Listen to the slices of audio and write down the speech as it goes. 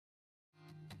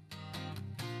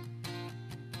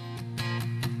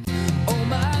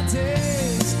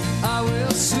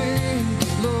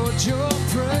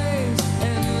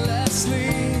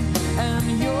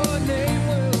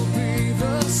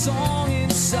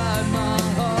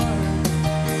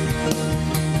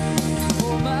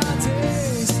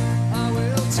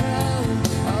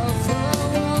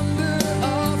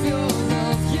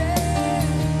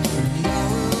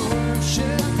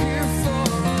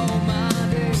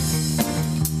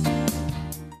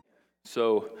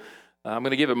So I'm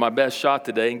going to give it my best shot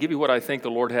today and give you what I think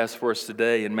the Lord has for us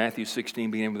today in Matthew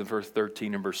 16, beginning with verse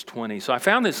 13 and verse 20. So I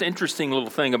found this interesting little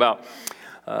thing about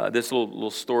this little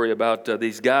story about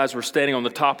these guys were standing on the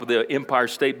top of the Empire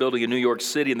State Building in New York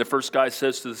City, and the first guy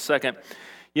says to the second,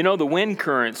 "You know, the wind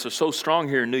currents are so strong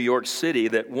here in New York City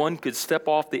that one could step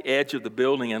off the edge of the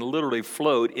building and literally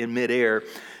float in midair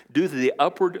due to the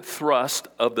upward thrust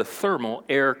of the thermal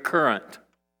air current."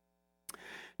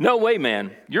 "No way,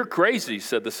 man. You're crazy,"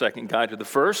 said the second guy to the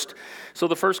first. So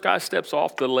the first guy steps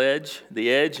off the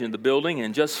edge in the building,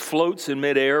 and just floats in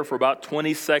midair for about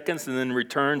 20 seconds and then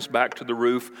returns back to the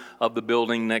roof of the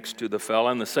building next to the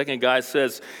fella. And the second guy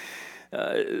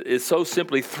is so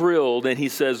simply thrilled, and he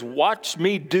says, "Watch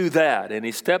me do that." And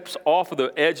he steps off of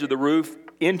the edge of the roof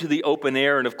into the open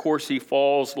air, and of course he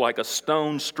falls like a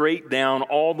stone straight down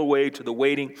all the way to the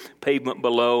waiting pavement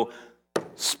below.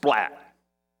 Splat.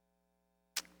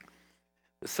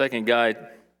 The second guy,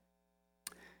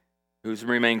 who's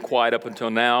remained quiet up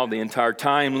until now the entire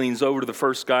time, leans over to the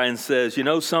first guy and says, "You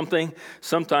know something?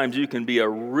 Sometimes you can be a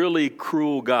really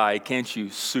cruel guy, can't you,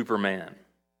 Superman?"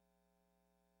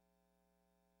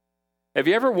 Have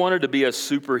you ever wanted to be a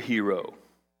superhero?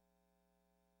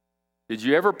 Did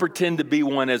you ever pretend to be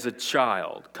one as a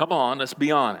child? Come on, let's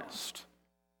be honest.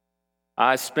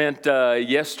 I spent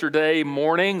yesterday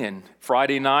morning and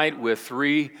Friday night with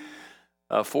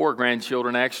four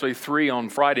grandchildren, actually, three on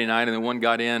Friday night, and then one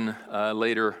got in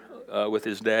later with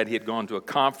his dad. He had gone to a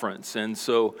conference, and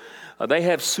so they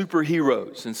have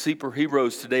superheroes, and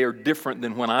superheroes today are different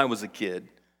than when I was a kid.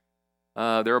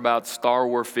 They're about Star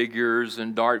Wars figures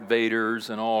and Darth Vaders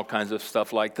and all kinds of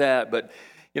stuff like that, but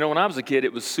you know, when I was a kid,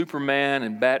 it was Superman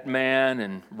and Batman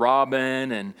and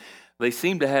Robin, and they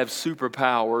seemed to have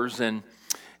superpowers,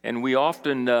 and we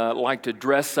often like to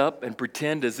dress up and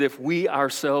pretend as if we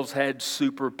ourselves had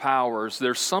superpowers.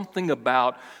 There's something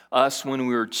about us when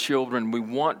we were children. We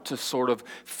want to sort of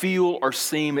feel or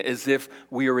seem as if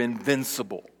we are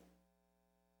invincible,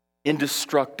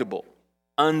 indestructible,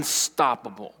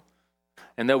 unstoppable,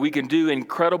 and that we can do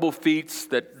incredible feats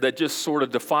that just sort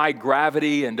of defy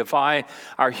gravity and defy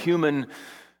our human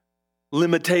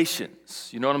limitations.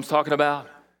 You know what I'm talking about?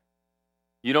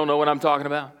 You don't know what I'm talking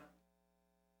about?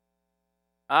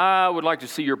 I would like to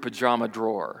see your pajama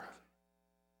drawer.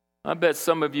 I bet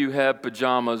some of you have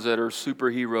pajamas that are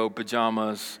superhero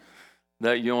pajamas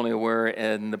that you only wear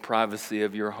in the privacy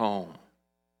of your home.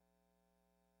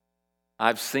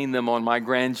 I've seen them on my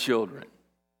grandchildren.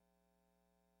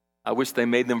 I wish they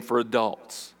made them for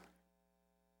adults.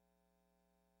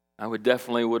 I would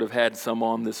have had some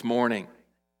on this morning.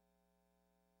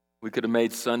 We could have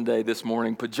made Sunday this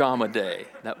morning pajama day.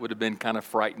 That would have been kind of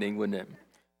frightening, wouldn't it?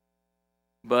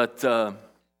 But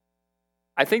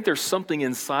I think there's something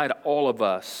inside all of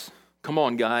us. Come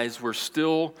on, guys. We're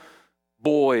still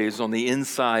boys on the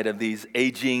inside of these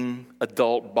aging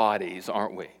adult bodies,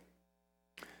 aren't we?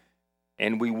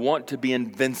 And we want to be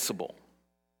invincible.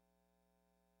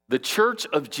 The Church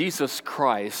of Jesus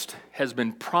Christ has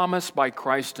been promised by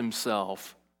Christ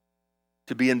himself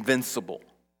to be invincible,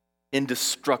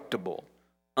 indestructible,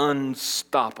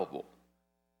 unstoppable.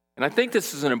 And I think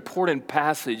this is an important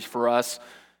passage for us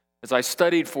as I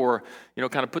studied for,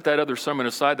 kind of put that other sermon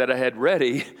aside that I had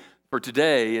ready for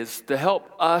today, is to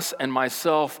help us and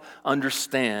myself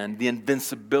understand the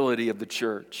invincibility of the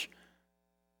church.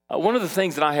 One of the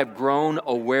things that I have grown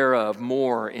aware of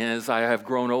more as I have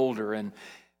grown older, and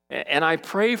I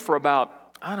pray for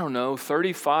about,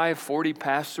 35, 40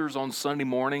 pastors on Sunday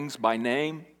mornings by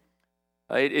name.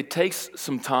 It takes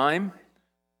some time.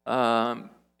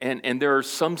 And there are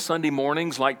some Sunday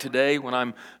mornings like today when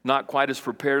I'm not quite as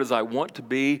prepared as I want to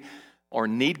be or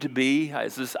need to be.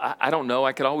 I don't know.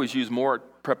 I could always use more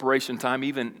preparation time,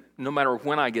 even no matter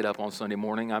when I get up on Sunday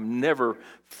morning. I never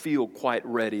feel quite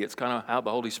ready. It's kind of how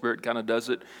the Holy Spirit kind of does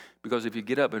it, because if you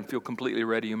get up and feel completely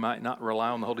ready, you might not rely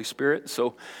on the Holy Spirit.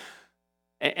 So,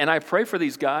 and I pray for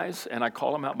these guys, and I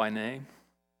call them out by name.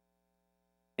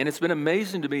 And it's been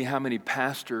amazing to me how many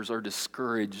pastors are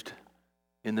discouraged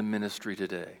in the ministry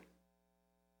today.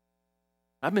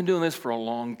 I've been doing this for a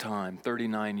long time,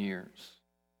 39 years.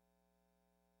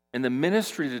 And the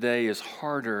ministry today is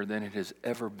harder than it has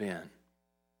ever been.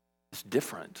 It's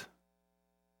different.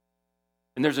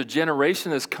 And there's a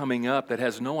generation that's coming up that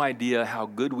has no idea how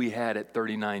good we had it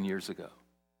 39 years ago.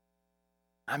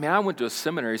 I went to a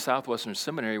seminary, Southwestern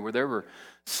Seminary, where there were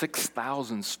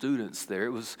 6,000 students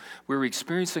there. We were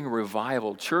experiencing a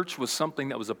revival. Church was something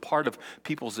that was a part of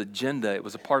people's agenda. It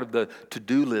was a part of the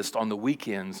to-do list on the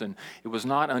weekends, and it was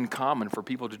not uncommon for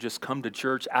people to just come to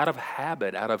church out of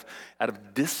habit, out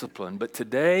of discipline. But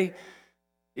today,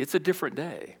 it's a different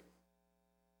day.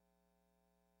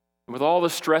 With all the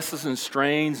stresses and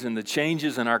strains and the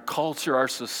changes in our culture, our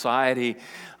society,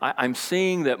 I'm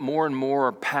seeing that more and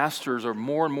more pastors are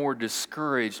more and more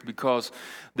discouraged because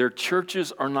their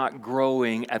churches are not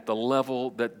growing at the level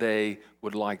that they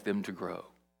would like them to grow.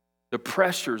 The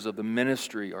pressures of the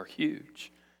ministry are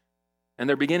huge. And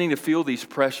they're beginning to feel these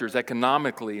pressures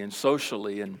economically and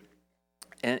socially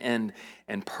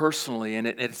and personally, and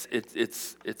it's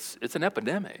an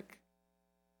epidemic.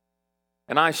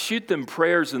 And I shoot them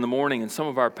prayers in the morning, and some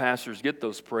of our pastors get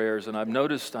those prayers. And I've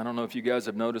noticed, I don't know if you guys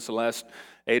have noticed the last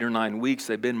 8 or 9 weeks,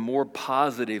 they've been more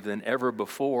positive than ever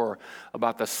before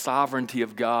about the sovereignty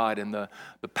of God and the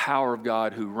power of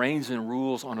God who reigns and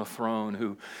rules on a throne,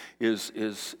 who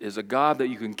is a God that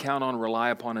you can count on, rely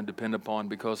upon, and depend upon,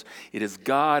 because it is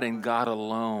God and God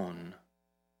alone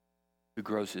who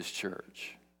grows his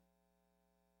church.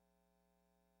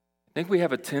 I think we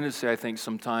have a tendency,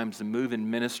 sometimes to move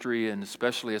in ministry, and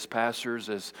especially as pastors,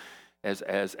 as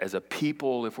a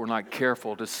people, if we're not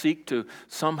careful, to seek to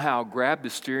somehow grab the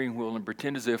steering wheel and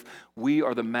pretend as if we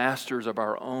are the masters of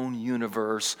our own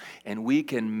universe and we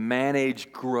can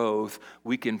manage growth,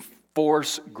 we can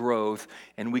force growth,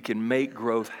 and we can make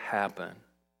growth happen.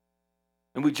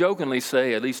 And we jokingly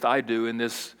say, at least I do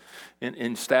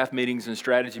in staff meetings and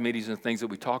strategy meetings and things that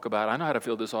we talk about, I know how to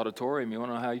fill this auditorium. You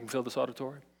want to know how you can fill this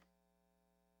auditorium?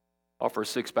 Offer a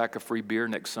 6-pack of free beer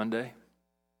next Sunday.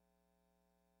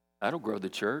 That'll grow the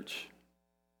church.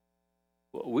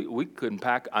 We couldn't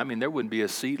pack, there wouldn't be a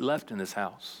seat left in this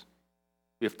house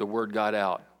if the word got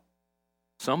out.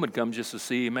 Some would come just to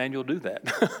see Immanuel do that.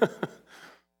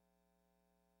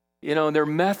 There are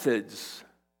methods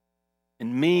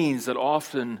and means that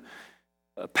often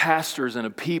pastors and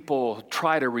a people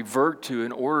try to revert to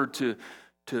in order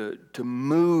to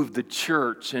move the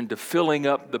church into filling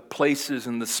up the places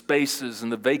and the spaces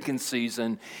and the vacancies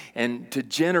and to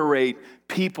generate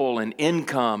people and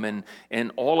income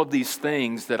and all of these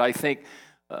things that I think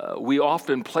we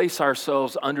often place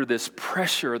ourselves under this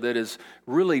pressure that is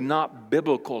really not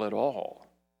biblical at all.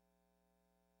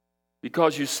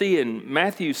 Because you see in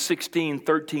Matthew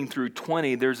 16:13 through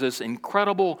 20, there's this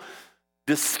incredible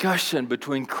discussion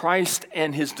between Christ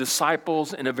and his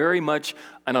disciples in a very much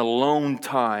an alone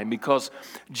time, because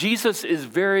Jesus is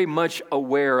very much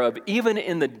aware of, even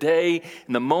in the day,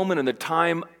 in the moment, in the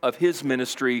time of his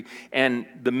ministry and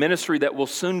the ministry that will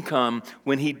soon come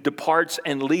when he departs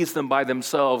and leaves them by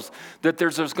themselves, that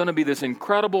there's going to be this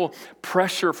incredible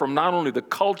pressure from not only the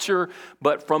culture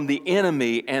but from the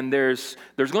enemy, and there's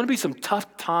going to be some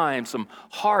tough times, some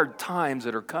hard times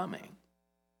that are coming.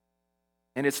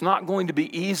 And it's not going to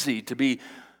be easy to be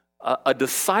a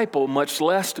disciple, much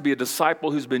less to be a disciple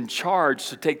who's been charged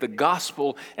to take the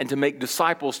gospel and to make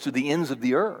disciples to the ends of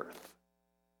the earth.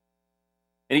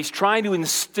 And he's trying to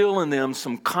instill in them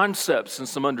some concepts and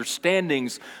some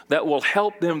understandings that will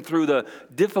help them through the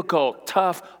difficult,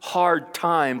 tough, hard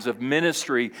times of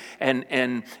ministry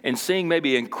and seeing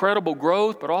maybe incredible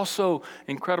growth, but also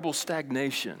incredible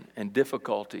stagnation and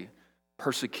difficulty,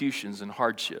 persecutions and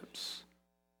hardships.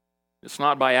 It's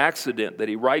not by accident that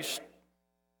he writes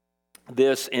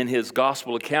this in his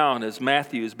gospel account as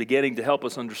Matthew is beginning to help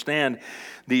us understand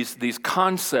these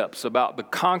concepts about the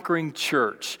conquering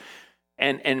church.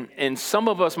 And some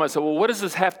of us might say, well, what does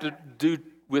this have to do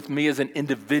with me as an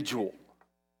individual?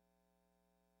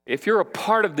 If you're a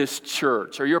part of this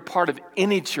church or you're a part of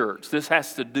any church, this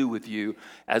has to do with you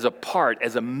as a part,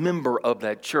 as a member of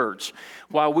that church.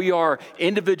 While we are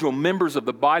individual members of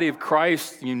the body of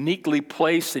Christ, uniquely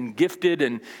placed and gifted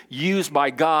and used by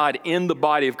God in the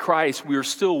body of Christ, we are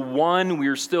still one, we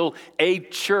are still a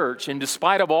church. And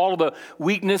despite of all of the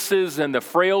weaknesses and the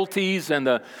frailties and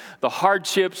the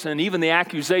hardships and even the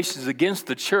accusations against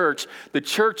the church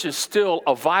is still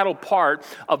a vital part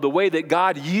of the way that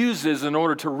God uses in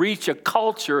order to reach a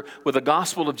culture with the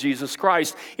gospel of Jesus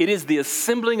Christ. It is the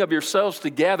assembling of yourselves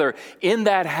together in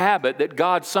that habit that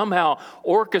God somehow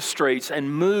orchestrates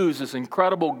and moves this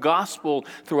incredible gospel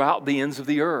throughout the ends of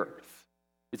the earth.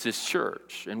 It's his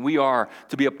church, and we are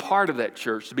to be a part of that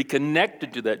church, to be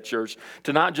connected to that church,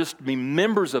 to not just be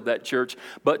members of that church,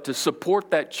 but to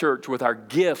support that church with our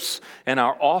gifts and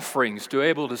our offerings, to be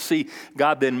able to see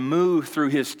God then move through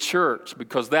his church,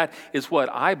 because that is what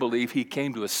I believe he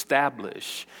came to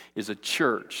establish, is a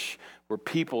church where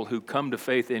people who come to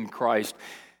faith in Christ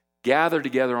gather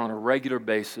together on a regular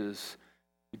basis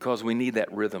because we need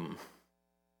that rhythm.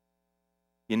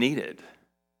 You need it.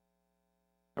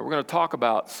 We're going to talk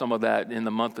about some of that in the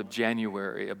month of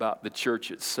January, about the church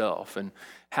itself and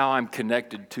how I'm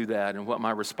connected to that and what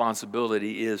my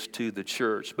responsibility is to the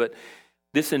church. But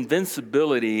this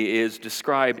invincibility is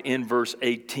described in verse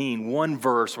 18, one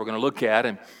verse we're going to look at.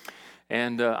 And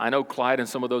And I know Clyde and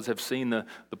some of those have seen the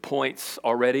points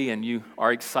already, and you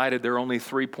are excited. There are only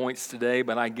 3 points today,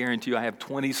 but I guarantee you I have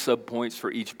 20 sub-points for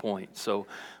each point. So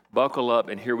buckle up,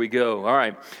 and here we go. All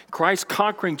right. Christ's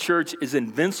conquering church is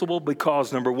invincible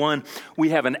because, number one, we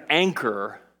have an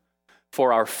anchor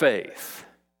for our faith.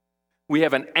 We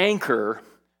have an anchor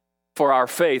for our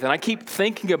faith. And I keep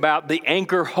thinking about the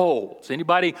anchor holds.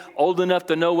 Anybody old enough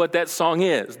to know what that song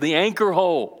is? The anchor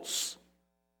holds.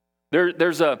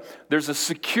 There's a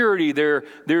security, there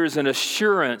is an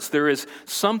assurance, there is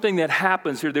something that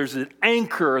happens here. There's an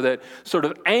anchor that sort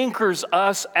of anchors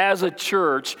us as a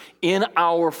church in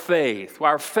our faith.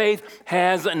 Our faith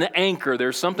has an anchor.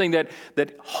 There's something that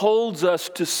holds us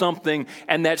to something,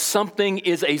 and that something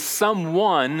is a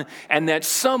someone, and that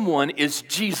someone is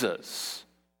Jesus.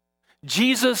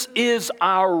 Jesus is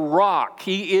our rock.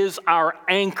 He is our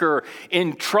anchor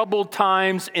in troubled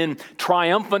times, in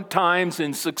triumphant times,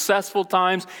 in successful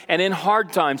times, and in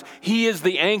hard times. He is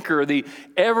the anchor, the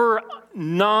ever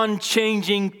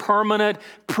non-changing, permanent,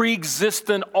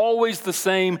 pre-existent, always the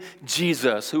same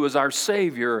Jesus, who is our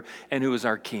Savior and who is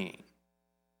our King.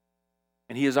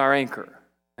 And He is our anchor.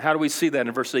 How do we see that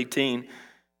in verse 18?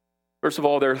 First of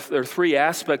all, there are 3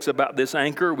 aspects about this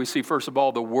anchor. We see, first of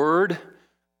all, the Word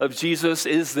of Jesus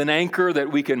is an anchor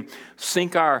that we can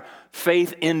sink our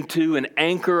faith into and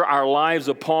anchor our lives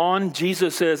upon.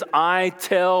 Jesus says, I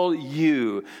tell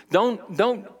you. Don't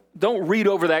read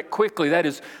over that quickly. That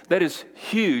is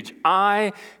huge.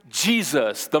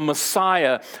 Jesus, the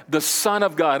Messiah, the Son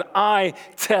of God, I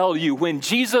tell you. When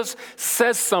Jesus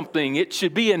says something, it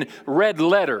should be in red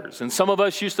letters. And some of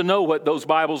us used to know what those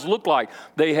Bibles looked like.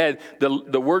 They had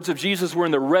the words of Jesus were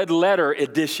in the red letter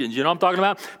editions. You know what I'm talking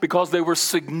about? Because they were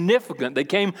significant. They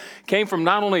came from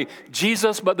not only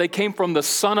Jesus, but they came from the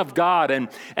Son of God.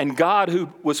 And God,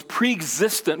 who was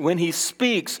pre-existent, when He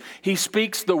speaks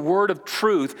the word of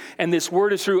truth. And this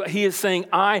word is true. He is saying,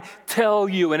 I tell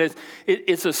you. And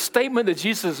it's a statement that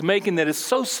Jesus is making that is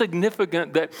so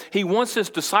significant that He wants His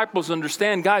disciples to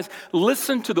understand, guys,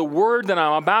 listen to the word that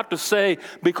I'm about to say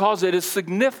because it is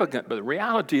significant. But the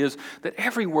reality is that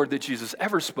every word that Jesus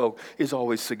ever spoke is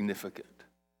always significant.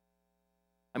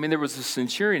 I mean, there was a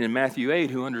centurion in Matthew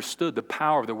 8 who understood the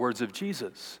power of the words of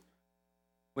Jesus.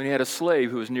 When he had a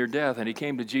slave who was near death, and he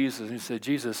came to Jesus and he said,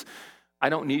 Jesus, I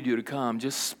don't need you to come.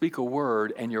 Just speak a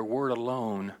word, and your word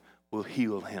alone will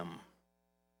heal him.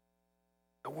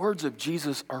 The words of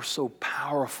Jesus are so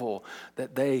powerful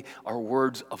that they are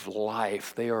words of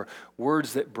life. They are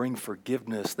words that bring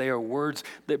forgiveness. They are words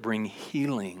that bring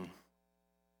healing.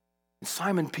 And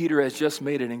Simon Peter has just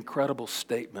made an incredible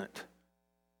statement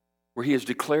where he has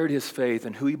declared his faith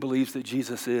and who he believes that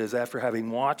Jesus is after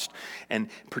having watched and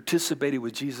participated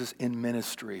with Jesus in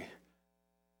ministry.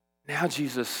 Now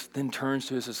Jesus then turns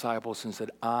to his disciples and said,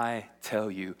 I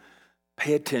tell you,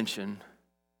 pay attention.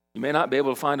 You may not be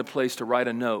able to find a place to write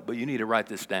a note, but you need to write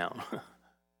this down.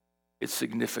 It's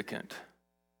significant.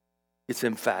 It's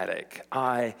emphatic.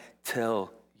 I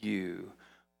tell you,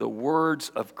 the words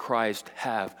of Christ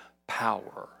have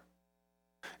power.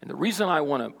 And the reason I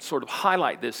want to sort of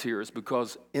highlight this here is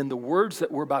because in the words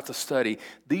that we're about to study,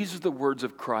 these are the words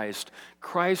of Christ.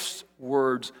 Christ's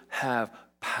words have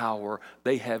power.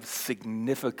 They have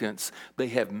significance. They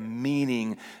have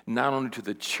meaning, not only to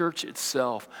the church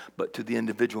itself, but to the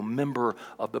individual member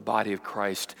of the body of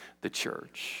Christ, the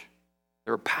church.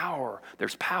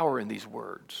 There's power in these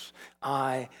words.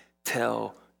 I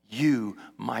tell you,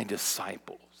 my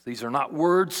disciples. These are not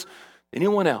words to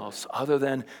anyone else other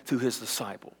than to his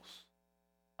disciples.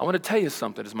 I want to tell you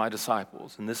something as my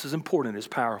disciples, and this is important, it's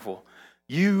powerful.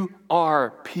 You are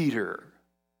Peter.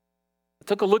 I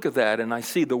took a look at that and I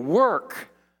see the work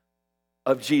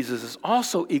of Jesus is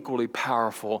also equally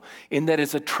powerful in that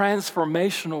it's a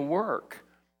transformational work.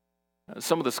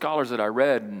 Some of the scholars that I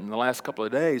read in the last couple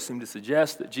of days seem to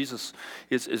suggest that Jesus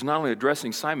is not only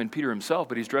addressing Simon Peter himself,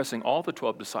 but he's addressing all the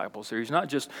 12 disciples here. He's not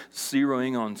just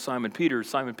zeroing on Simon Peter.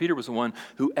 Simon Peter was the one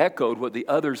who echoed what the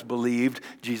others believed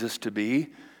Jesus to be.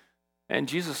 And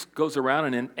Jesus goes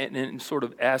around and sort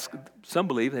of asks, some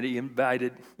believe that he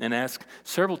invited and asked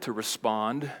several to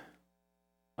respond.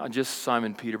 Not just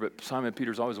Simon Peter, but Simon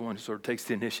Peter's always the one who sort of takes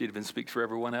the initiative and speaks for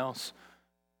everyone else.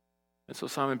 And so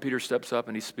Simon Peter steps up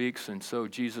and he speaks, and so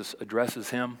Jesus addresses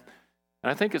him.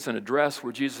 And I think it's an address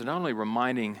where Jesus is not only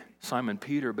reminding Simon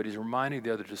Peter, but he's reminding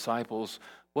the other disciples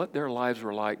what their lives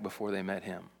were like before they met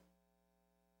him.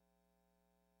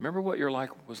 Remember what your life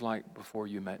was like before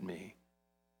you met me.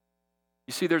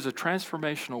 You see, there's a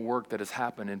transformational work that has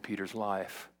happened in Peter's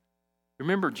life.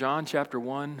 Remember John chapter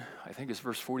 1, I think it's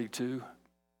verse 42.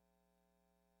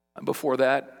 Before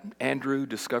that, Andrew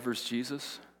discovers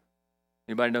Jesus.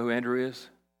 Anybody know who Andrew is?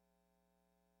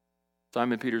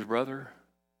 Simon Peter's brother,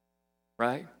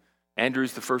 right?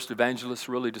 Andrew's the first evangelist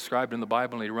really described in the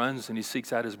Bible, and he runs and he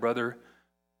seeks out his brother,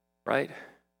 right?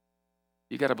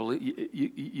 You got to believe,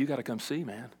 you got to come see,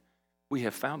 man. We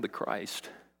have found the Christ.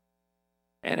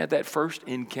 And at that first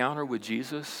encounter with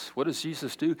Jesus, what does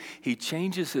Jesus do? He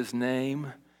changes his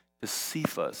name to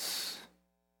Cephas,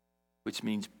 which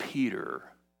means Peter,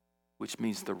 which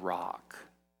means the rock.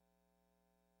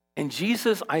 And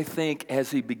Jesus, I think,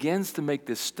 as he begins to make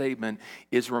this statement,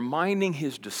 is reminding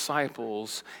his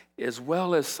disciples, as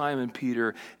well as Simon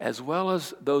Peter, as well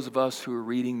as those of us who are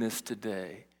reading this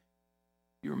today.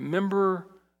 You remember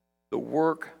the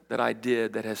work that I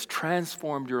did that has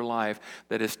transformed your life,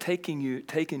 that has taken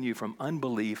you from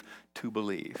unbelief to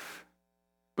belief.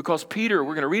 Because Peter,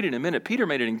 we're going to read it in a minute, Peter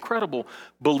made an incredible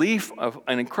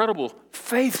an incredible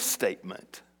faith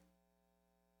statement.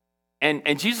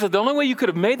 And Jesus said, the only way you could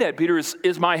have made that, Peter,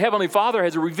 is my heavenly Father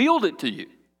has revealed it to you.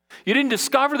 You didn't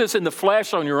discover this in the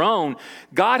flesh on your own.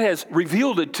 God has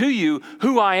revealed it to you,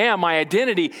 who I am, my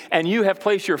identity, and you have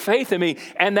placed your faith in me.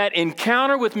 And that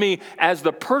encounter with me as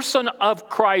the person of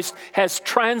Christ has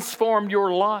transformed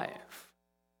your life.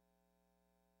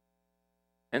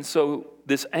 And so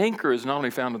this anchor is not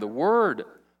only found in the Word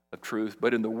of truth,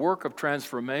 but in the work of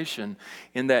transformation,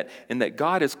 in that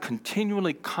God is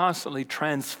continually, constantly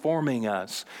transforming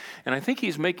us. And I think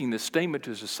he's making this statement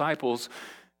to his disciples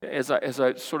as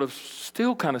I sort of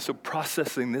still kind of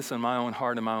processing this in my own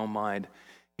heart and my own mind.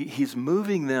 He's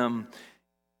moving them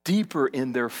deeper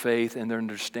in their faith and their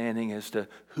understanding as to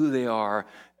who they are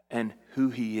and who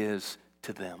he is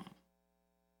to them.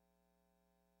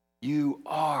 You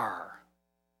are.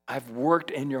 I've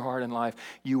worked in your heart and life.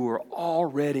 You are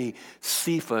already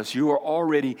Cephas. You are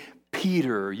already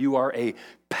Peter. You are a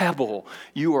pebble.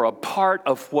 You are a part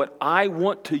of what I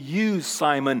want to use,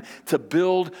 Simon, to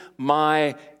build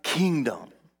my kingdom.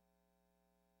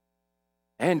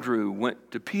 Andrew went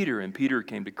to Peter, and Peter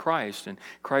came to Christ, and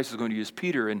Christ is going to use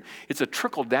Peter, and it's a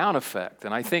trickle-down effect.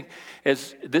 And I think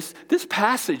as this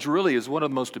passage really is one of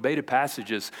the most debated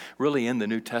passages really in the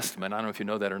New Testament. I don't know if you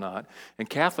know that or not. And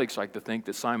Catholics like to think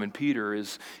that Simon Peter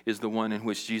is the one in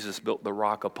which Jesus built the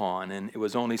rock upon, and it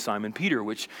was only Simon Peter,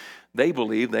 which they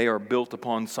believe they are built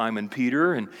upon Simon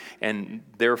Peter and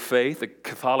their faith, the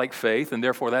Catholic faith, and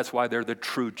therefore that's why they're the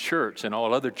true church, and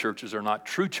all other churches are not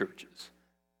true churches.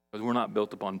 Because we're not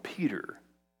built upon Peter.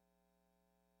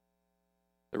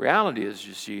 The reality is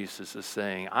just Jesus is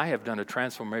saying, I have done a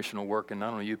transformational work in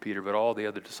not only you, Peter, but all the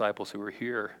other disciples who are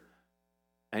here.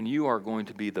 And you are going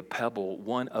to be the pebble,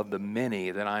 one of the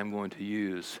many that I'm going to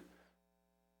use,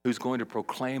 who's going to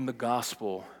proclaim the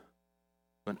gospel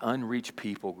to an unreached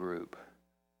people group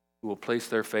who will place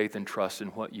their faith and trust in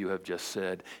what you have just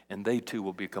said. And they too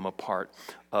will become a part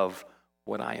of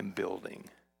what I am building.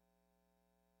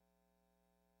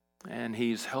 And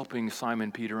he's helping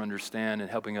Simon Peter understand and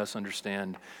helping us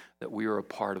understand that we are a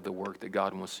part of the work that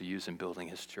God wants to use in building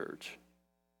his church.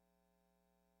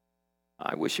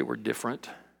 I wish it were different,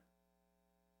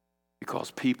 because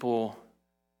people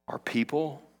are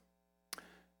people,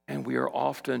 and we are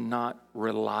often not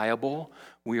reliable.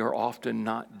 We are often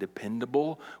not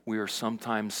dependable. We are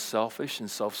sometimes selfish and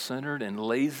self-centered and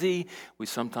lazy. We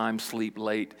sometimes sleep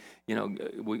late. You know,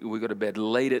 we go to bed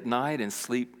late at night and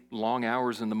sleep long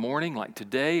hours in the morning, like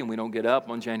today, and we don't get up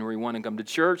on January 1 and come to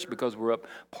church because we're up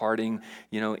partying,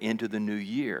 into the new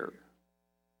year.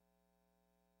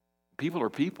 People are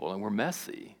people, and we're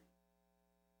messy.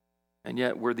 And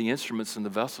yet we're the instruments and the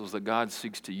vessels that God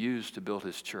seeks to use to build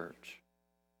his church.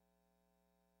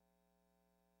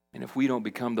 And if we don't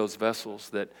become those vessels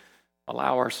that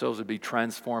allow ourselves to be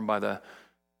transformed by the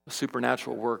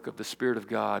supernatural work of the Spirit of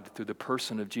God through the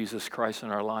person of Jesus Christ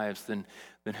in our lives, then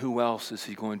who else is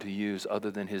he going to use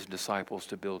other than his disciples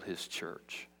to build his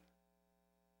church?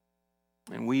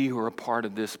 And we who are a part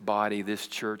of this body, this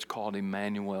church called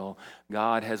Immanuel,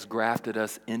 God has grafted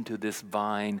us into this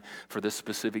vine for the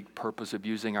specific purpose of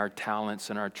using our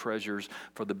talents and our treasures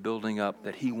for the building up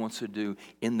that he wants to do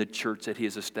in the church that he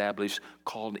has established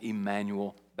called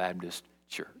Immanuel Baptist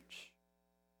Church.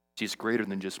 It's greater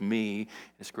than just me.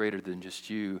 It's greater than just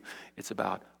you. It's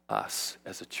about us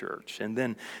as a church. And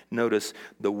then notice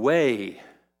the way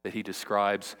that he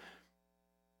describes.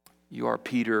 You are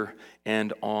Peter,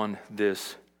 and on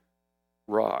this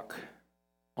rock.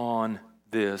 On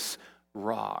this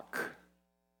rock.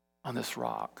 On this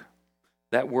rock.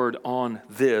 That word "on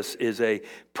this" is a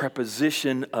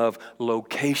preposition of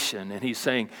location. And he's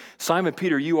saying, Simon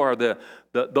Peter, you are the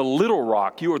little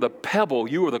rock. You are the pebble.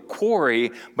 You are the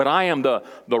quarry, but I am the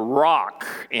rock.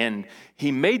 And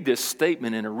he made this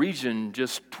statement in a region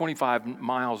just 25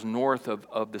 miles north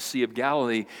of the Sea of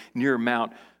Galilee near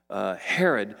Mount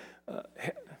Herod.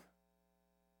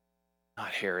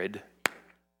 Not Herod.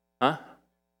 Huh?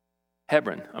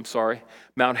 Hebron, I'm sorry.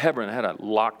 Mount Hebron. I had a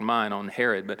locked mind on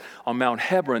Herod, but on Mount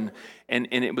Hebron, and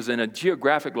it was in a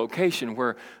geographic location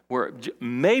where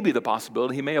maybe the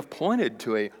possibility he may have pointed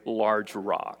to a large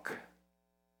rock.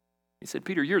 He said,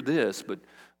 Peter, you're this, but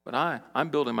I'm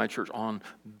building my church on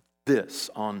this,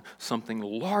 on something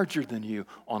larger than you,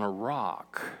 on a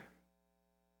rock.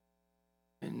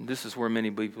 And this is where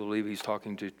many people believe he's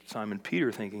talking to Simon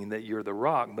Peter, thinking that you're the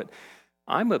rock, but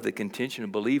I'm of the contention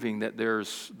of believing that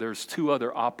there's two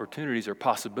other opportunities or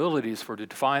possibilities for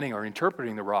defining or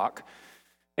interpreting the rock,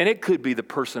 and it could be the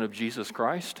person of Jesus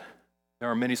Christ. There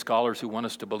are many scholars who want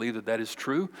us to believe that that is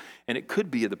true, and it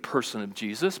could be the person of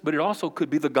Jesus, but it also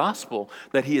could be the gospel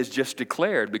that he has just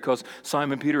declared, because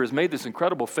Simon Peter has made this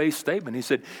incredible faith statement. He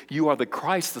said, you are the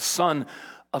Christ, the Son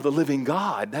of the living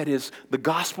God. That is the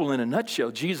gospel in a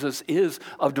nutshell. Jesus is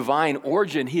of divine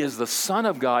origin. He is the Son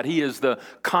of God. He is the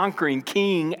conquering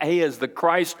King. He is the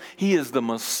Christ. He is the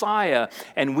Messiah.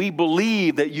 And we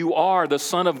believe that you are the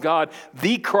Son of God,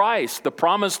 the Christ, the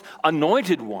promised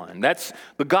anointed one. That's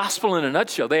the gospel in a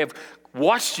nutshell. They have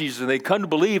watched Jesus and they come to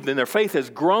believe, and their faith has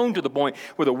grown to the point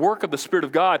where the work of the Spirit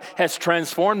of God has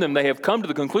transformed them. They have come to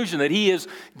the conclusion that he is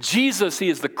Jesus. He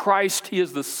is the Christ. He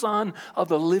is the Son of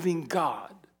the living God.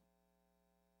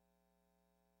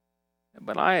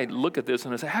 But I look at this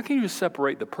and I say, how can you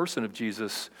separate the person of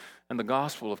Jesus and the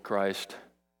gospel of Christ?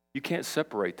 You can't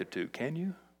separate the two, can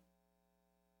you?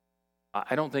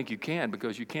 I don't think you can,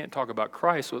 because you can't talk about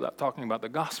Christ without talking about the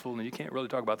gospel, and you can't really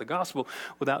talk about the gospel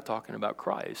without talking about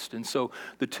Christ. And so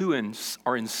the two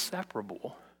are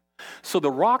inseparable. So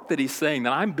the rock that he's saying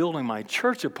that I'm building my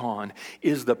church upon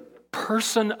is the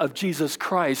person of Jesus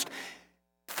Christ,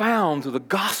 found through the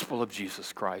gospel of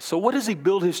Jesus Christ. So what does he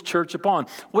build his church upon?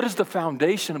 What is the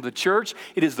foundation of the church?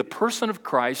 It is the person of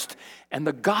Christ and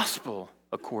the gospel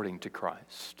according to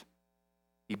Christ.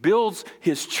 He builds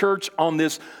his church on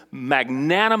this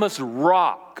magnanimous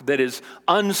rock that is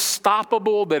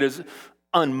unstoppable, that is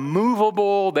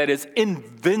unmovable, that is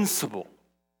invincible.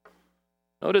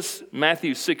 Notice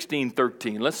Matthew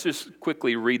 16:13. Let's just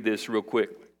quickly read this real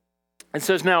quick. It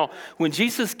says, now, when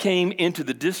Jesus came into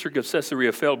the district of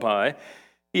Caesarea Philippi,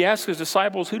 he asked his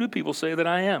disciples, who do people say that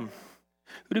I am?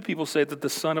 Who do people say that the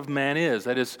Son of Man is?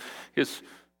 That is,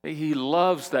 he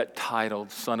loves that title,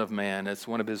 Son of Man. It's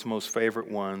one of his most favorite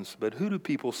ones. But who do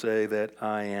people say that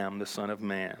I am, the Son of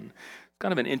Man? It's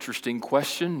kind of an interesting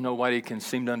question. Nobody can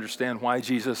seem to understand why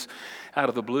Jesus, out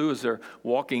of the blue, as they're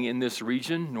walking in this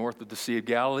region, north of the Sea of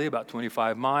Galilee, about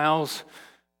 25 miles,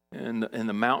 in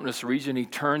the mountainous region, he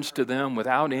turns to them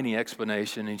without any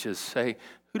explanation. He just say,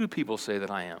 who do people say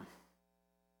that I am?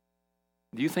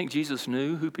 Do you think Jesus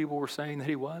knew who people were saying that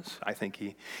he was? I think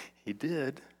he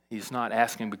did. He's not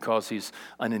asking because he's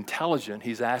unintelligent.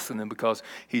 He's asking them because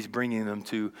he's bringing them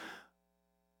to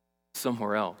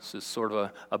somewhere else. It's sort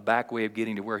of a back way of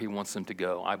getting to where he wants them to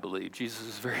go, I believe. Jesus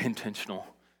is very intentional.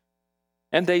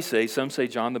 And they say, some say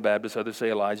John the Baptist, others say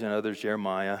Elijah, and others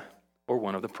Jeremiah, or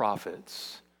one of the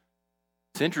prophets.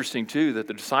 It's interesting, too, that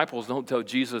the disciples don't tell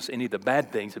Jesus any of the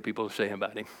bad things that people are saying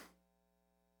about him.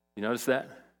 You notice that?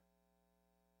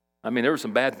 I mean, there were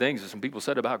some bad things that some people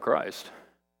said about Christ.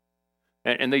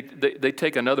 And they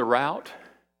take another route,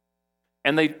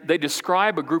 and they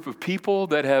describe a group of people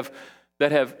that have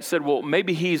said, well,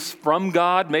 maybe he's from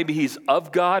God, maybe he's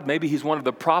of God, maybe he's one of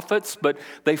the prophets, but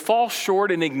they fall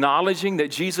short in acknowledging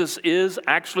that Jesus is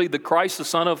actually the Christ, the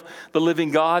Son of the living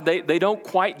God. They don't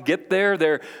quite get there.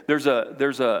 There's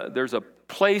a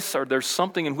place, or there's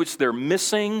something in which they're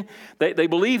missing. They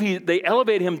believe they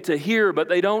elevate him to here, but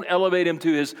they don't elevate him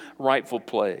to his rightful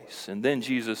place. And then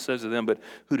Jesus says to them, but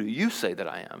who do you say that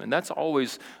I am? And that's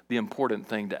always the important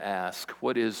thing to ask.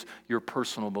 What is your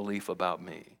personal belief about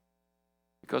me?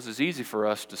 Because it's easy for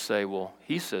us to say, well,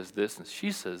 he says this and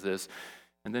she says this,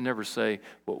 and then never say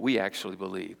what we actually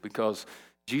believe. Because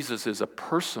Jesus is a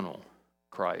personal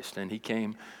Christ, and he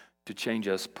came to change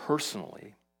us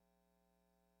personally.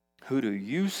 Who do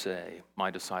you say,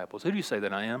 my disciples? Who do you say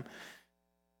that I am?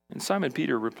 And Simon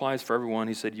Peter replies for everyone.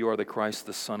 He said, you are the Christ,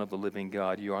 the Son of the living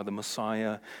God. You are the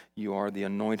Messiah. You are the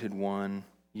anointed one.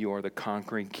 You are the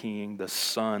conquering King, the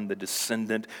Son, the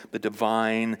descendant, the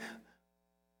divine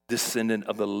descendant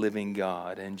of the living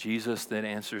God. And Jesus then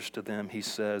answers to them. He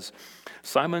says,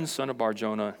 Simon, son of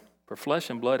Bar-Jonah, for flesh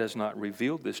and blood has not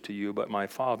revealed this to you, but my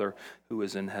Father who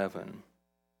is in heaven.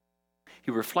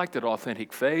 He reflected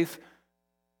authentic faith,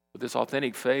 but this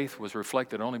authentic faith was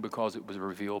reflected only because it was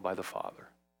revealed by the Father.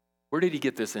 Where did he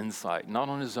get this insight? Not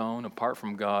on his own, apart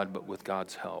from God, but with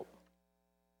God's help.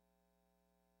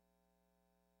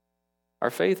 Our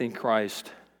faith in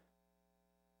Christ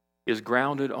is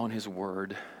grounded on his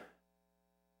word,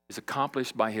 is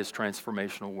accomplished by his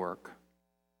transformational work,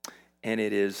 and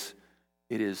it is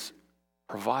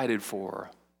provided for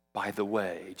by the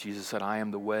way. Jesus said, I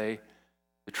am the way,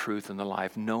 the truth, and the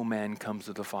life. No man comes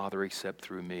to the Father except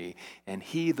through me. And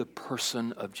he, the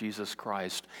person of Jesus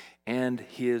Christ, and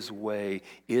his way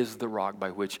is the rock by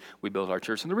which we build our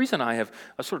church. And the reason I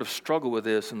sort of struggled with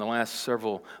this in the last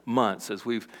several months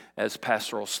as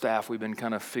pastoral staff, we've been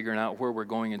kind of figuring out where we're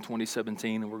going in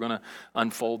 2017, and we're going to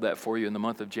unfold that for you in the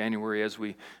month of January as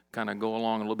we kind of go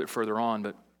along a little bit further on.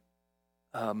 But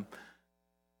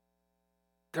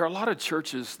there are a lot of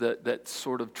churches that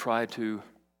sort of try to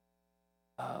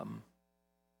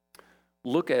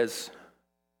look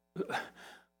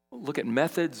at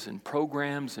methods and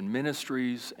programs and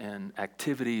ministries and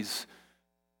activities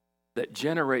that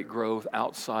generate growth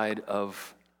outside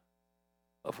of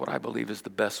what I believe is the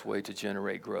best way to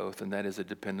generate growth, and that is a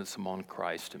dependence upon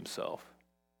Christ himself.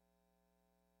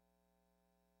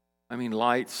 I mean,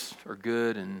 lights are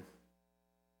good and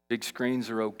big screens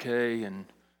are okay, and,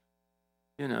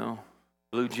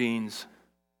 blue jeans,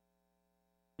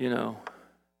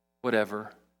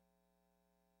 whatever.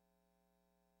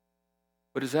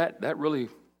 But is that really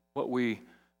what we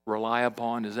rely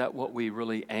upon? Is that what we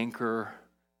really anchor?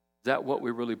 Is that what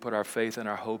we really put our faith and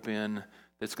our hope in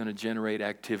that's going to generate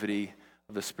activity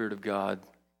of the Spirit of God,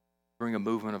 bring a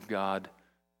movement of God,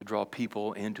 to draw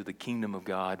people into the kingdom of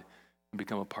God and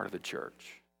become a part of the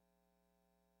church?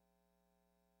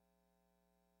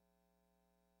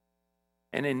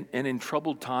 And in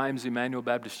troubled times, Immanuel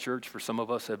Baptist Church, for some of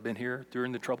us have been here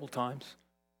during the troubled times,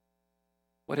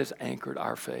 what has anchored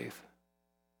our faith?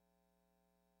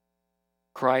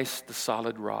 Christ, the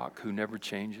solid rock who never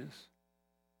changes.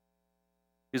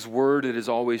 His word that is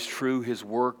always true, his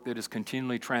work that is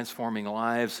continually transforming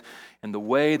lives, and the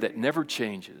way that never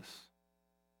changes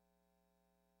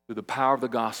through the power of the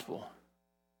gospel.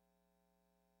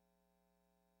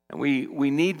 And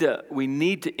we need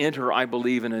to enter, I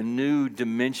believe, in a new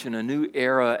dimension, a new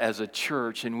era as a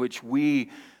church in which we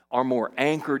are more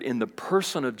anchored in the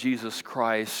person of Jesus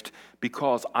Christ,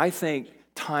 because I think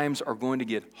times are going to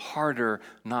get harder,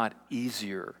 not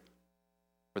easier,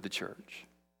 for the church.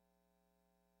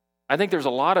 I think there's a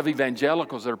lot of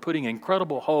evangelicals that are putting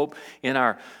incredible hope in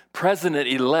our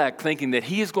president-elect, thinking that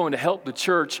he is going to help the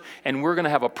church and we're going to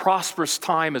have a prosperous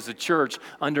time as a church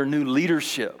under new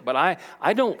leadership. But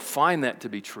I don't find that to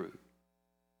be true.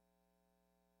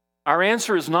 Our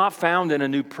answer is not found in a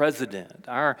new president.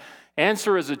 Our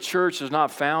answer as a church is not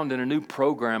found in a new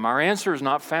program. Our answer is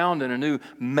not found in a new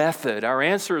method. Our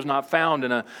answer is not found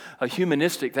in a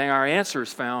humanistic thing. Our answer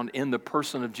is found in the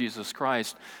person of Jesus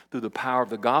Christ through the power of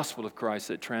the gospel of Christ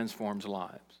that transforms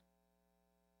lives.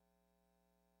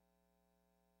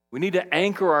 We need to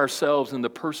anchor ourselves in the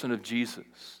person of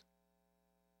Jesus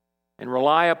and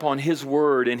rely upon his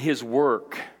word and his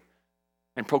work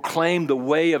and proclaim the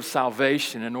way of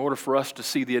salvation in order for us to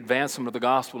see the advancement of the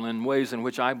gospel in ways in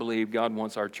which I believe God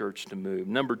wants our church to move.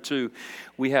 Number two,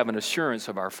 we have an assurance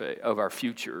of our faith, of our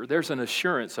future. There's an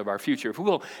assurance of our future. If we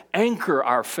will anchor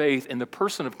our faith in the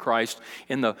person of Christ,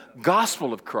 in the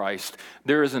gospel of Christ,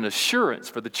 there is an assurance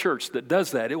for the church that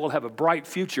does that. It will have a bright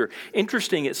future.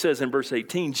 Interesting, it says in verse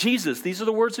 18, Jesus, these are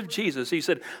the words of Jesus. He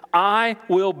said, I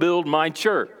will build my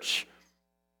church.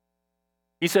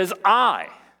 He says, I.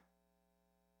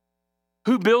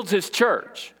 Who builds his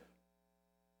church?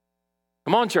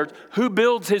 Come on, church. Who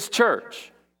builds his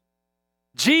church?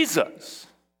 Jesus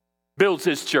builds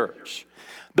his church.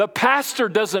 The pastor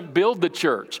doesn't build the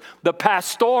church. The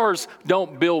pastors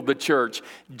don't build the church.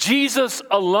 Jesus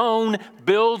alone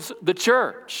builds the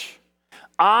church.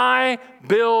 I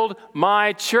build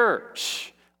my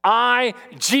church.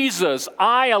 Jesus,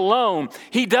 I alone.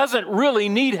 He doesn't really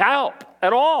need help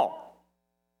at all.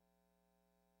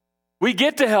 We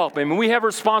get to help him, and we have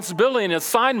responsibility and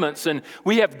assignments, and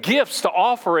we have gifts to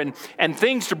offer and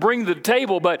things to bring to the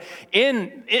table. But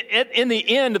in the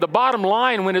end, the bottom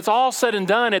line, when it's all said and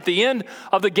done, at the end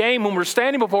of the game, when we're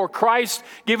standing before Christ,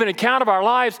 giving account of our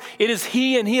lives, it is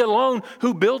he and he alone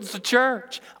who builds the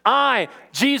church. I,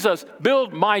 Jesus,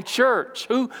 build my church.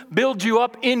 Who builds you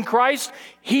up in Christ?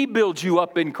 He builds you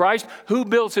up in Christ. Who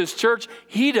builds his church?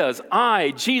 He does.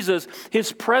 I, Jesus,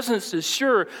 his presence is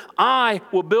sure. I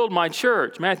will build my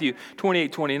church. Matthew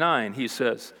 28:29, he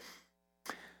says,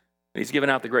 he's given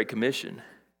out the Great Commission.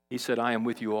 He said, I am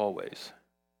with you always,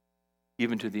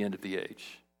 even to the end of the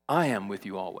age. I am with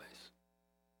you always.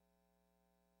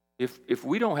 If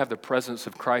we don't have the presence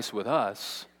of Christ with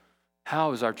us,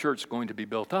 how is our church going to be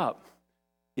built up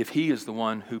if he is the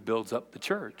one who builds up the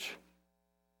church?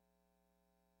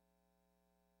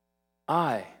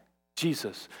 I,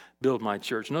 Jesus, build my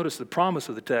church. Notice the promise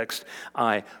of the text,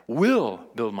 I will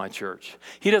build my church.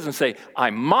 He doesn't say, I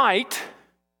might.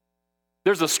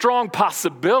 There's a strong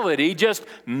possibility, just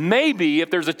maybe,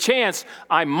 if there's a chance,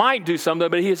 I might do something.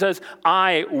 But he says,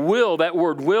 I will. That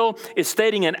word will is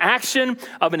stating an action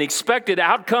of an expected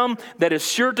outcome that is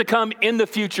sure to come in the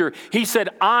future. He said,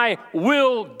 I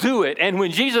will do it. And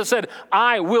when Jesus said,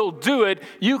 I will do it,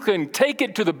 you can take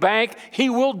it to the bank. He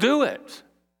will do it.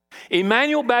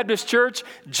 Immanuel Baptist Church,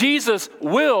 Jesus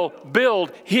will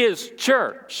build his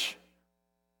church.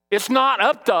 It's not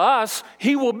up to us.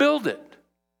 He will build it.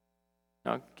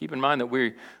 Now, keep in mind that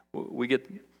we get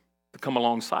to come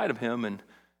alongside of him and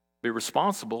be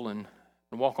responsible and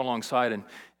walk alongside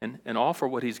and offer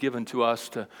what he's given to us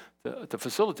to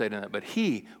facilitate in that. But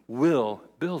he will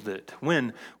build it.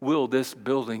 When will this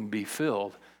building be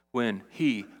filled? When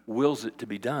he wills it to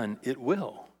be done, it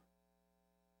will.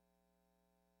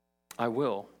 I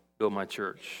will build my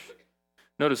church.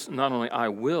 Notice, not only I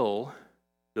will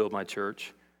build my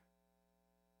church,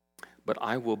 but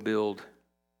I will build.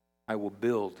 That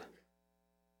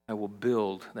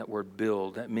word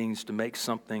build, that means to make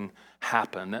something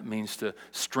happen. That means to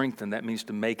strengthen. That means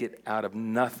to make it out of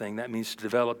nothing. That means to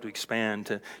develop, to expand,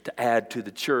 to add to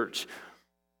the church.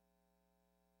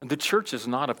 The church is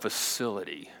not a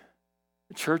facility.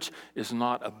 The church is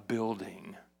not a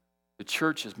building. The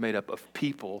church is made up of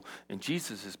people, and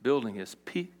Jesus is building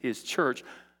his church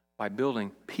by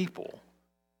building people.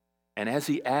 And as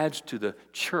he adds to the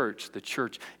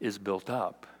church is built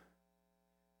up.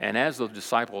 And as those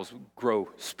disciples grow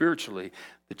spiritually,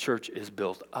 the church is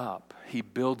built up. He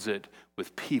builds it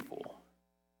with people.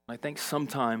 I think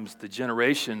sometimes the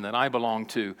generation that I belong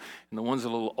to, and the ones a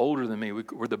little older than me,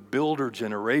 we're the builder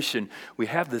generation. We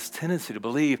have this tendency to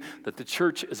believe that the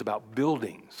church is about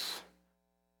buildings.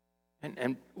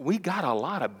 And we got a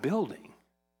lot of building.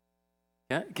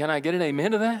 Can I get an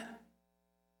amen to that?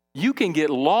 You can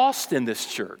get lost in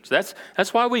this church. That's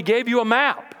why we gave you a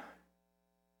map.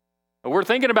 We're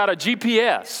thinking about a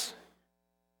GPS.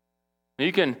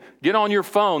 You can get on your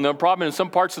phone. They're probably in some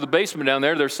parts of the basement down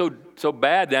there, they're so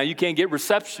bad now you can't get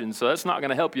reception, so that's not going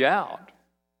to help you out.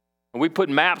 And we put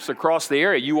maps across the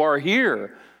area. You are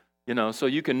here, so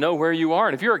you can know where you are.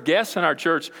 And if you're a guest in our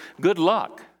church, good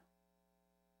luck.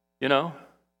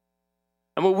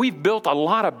 And we've built a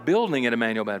lot of building at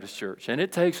Immanuel Baptist Church, and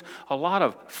it takes a lot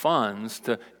of funds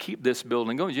to keep this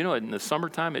building going. In the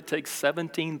summertime, it takes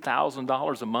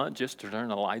 $17,000 a month just to turn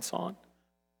the lights on.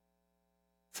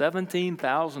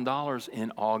 $17,000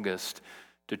 in August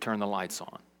to turn the lights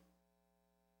on.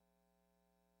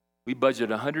 We budget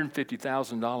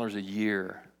 $150,000 a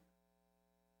year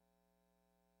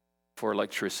for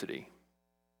electricity.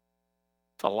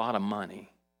 It's a lot of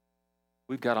money.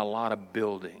 We've got a lot of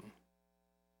building.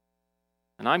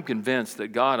 And I'm convinced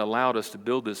that God allowed us to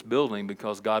build this building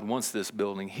because God wants this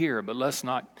building here. But let's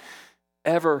not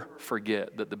ever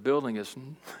forget that the building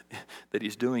that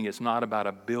he's doing is not about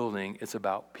a building, it's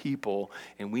about people.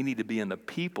 And we need to be in the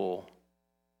people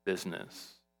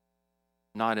business,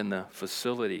 not in the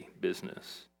facility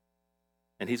business.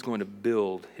 And he's going to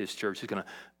build his church. He's going to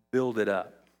build it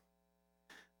up.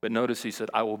 But notice he said,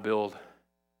 I will build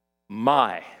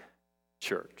my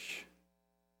church.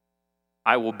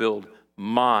 I will build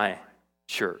my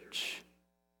church.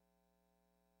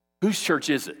 Whose church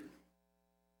is it?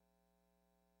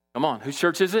 Come on, whose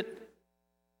church is it?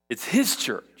 It's his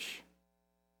church.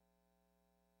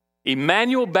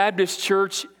 Immanuel Baptist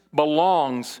Church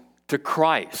belongs to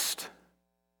Christ.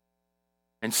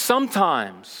 And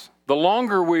sometimes, the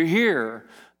longer we're here,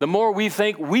 the more we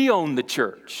think we own the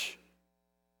church.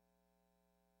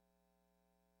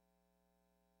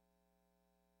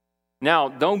 Now,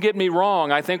 don't get me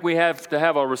wrong. I think we have to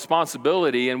have a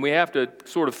responsibility, and we have to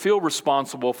sort of feel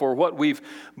responsible for what we've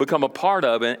become a part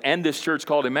of, and this church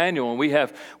called Immanuel. And we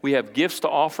have gifts to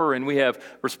offer, and we have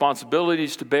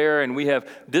responsibilities to bear, and we have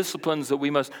disciplines that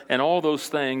we must, and all those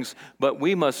things. But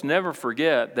we must never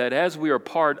forget that as we are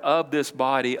part of this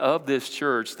body, of this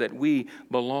church, that we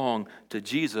belong to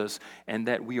Jesus, and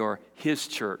that we are his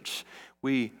church.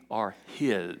 We are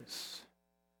his.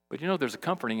 But there's a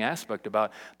comforting aspect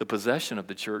about the possession of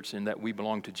the church in that we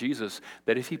belong to Jesus,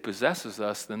 that if he possesses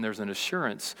us, then there's an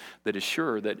assurance that is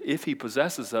sure that if he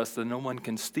possesses us, then no one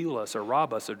can steal us or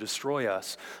rob us or destroy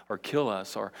us or kill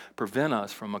us or prevent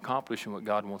us from accomplishing what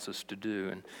God wants us to do.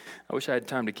 And I wish I had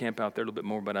time to camp out there a little bit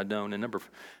more, but I don't. And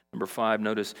number 5,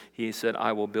 notice he said,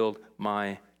 I will build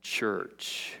my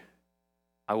church.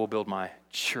 I will build my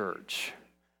church.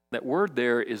 That word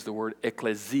there is the word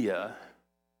ecclesia,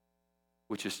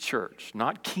 which is church,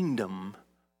 not kingdom,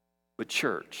 but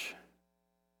church.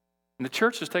 And the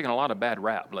church has taken a lot of bad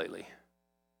rap lately.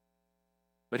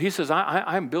 But he says,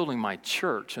 I'm building my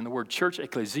church. And the word church,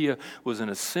 ecclesia, was an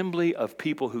assembly of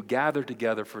people who gathered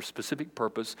together for a specific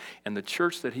purpose. And the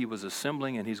church that he was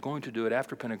assembling, and he's going to do it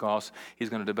after Pentecost, he's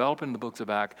going to develop in the books of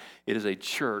Acts. It is a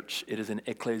church. It is an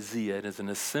ecclesia. It is an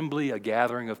assembly, a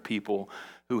gathering of people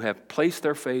who have placed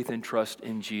their faith and trust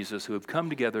in Jesus, who have come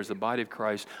together as the body of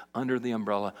Christ under the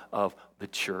umbrella of the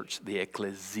church, the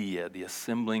ecclesia, the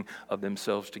assembling of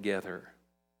themselves together.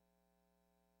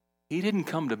 He didn't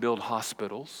come to build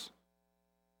hospitals.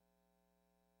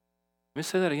 Let me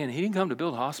say that again. He didn't come to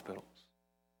build hospitals.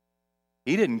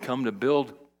 He didn't come to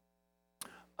build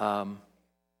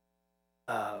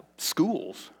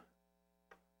schools.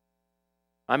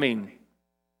 I mean,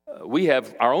 we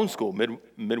have our own school,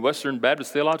 Midwestern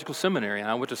Baptist Theological Seminary, and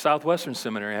I went to Southwestern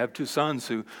Seminary. I have 2 sons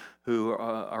who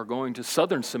are going to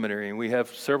Southern Seminary, and we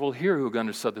have several here who have gone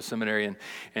to Southern Seminary,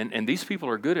 and these people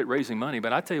are good at raising money.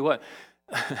 But I tell you what,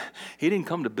 he didn't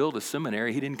come to build a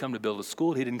seminary. He didn't come to build a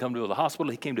school. He didn't come to build a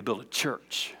hospital. He came to build a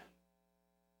church.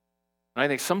 And I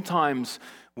think sometimes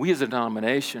we as a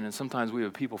denomination and sometimes we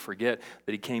as people forget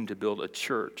that he came to build a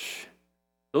church.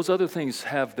 Those other things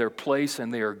have their place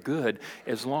and they are good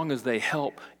as long as they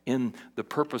help in the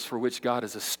purpose for which God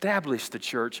has established the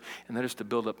church, and that is to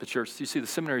build up the church. You see, the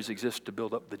seminaries exist to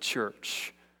build up the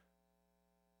church.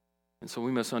 And so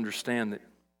we must understand that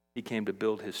he came to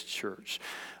build his church.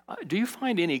 Do you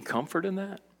find any comfort in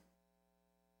that?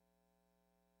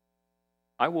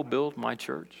 I will build my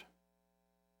church.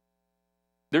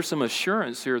 There's some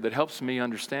assurance here that helps me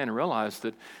understand and realize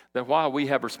that while we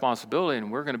have responsibility and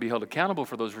we're going to be held accountable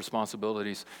for those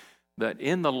responsibilities, that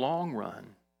in the long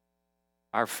run,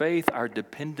 our faith, our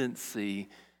dependency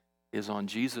is on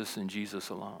Jesus and Jesus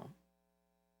alone.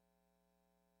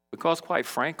 Because quite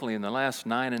frankly, in the last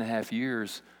 9.5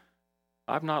 years,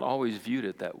 I've not always viewed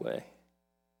it that way.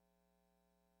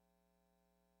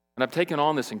 And I've taken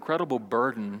on this incredible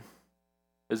burden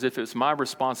as if it's my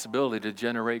responsibility to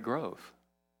generate growth.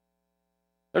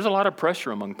 There's a lot of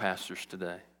pressure among pastors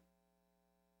today.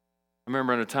 I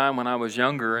remember at a time when I was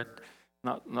younger,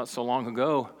 not so long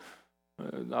ago,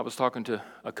 I was talking to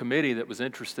a committee that was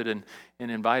interested in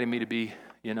inviting me to be,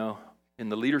 in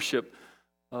the leadership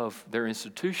of their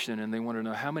institution, and they wanted to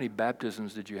know, how many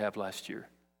baptisms did you have last year?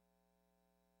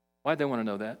 Why'd they want to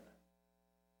know that?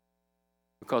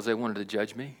 Because they wanted to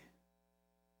judge me,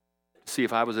 see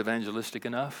if I was evangelistic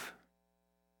enough.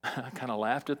 I kind of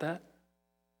laughed at that.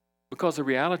 Because the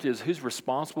reality is, who's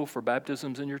responsible for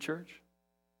baptisms in your church?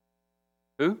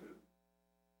 Who?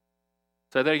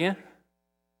 Say that again.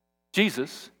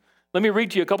 Jesus. Let me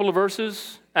read to you a couple of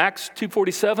verses. Acts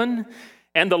 2:47.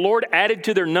 And the Lord added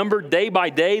to their number day by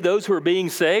day those who are being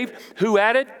saved. Who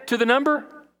added to the number?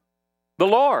 The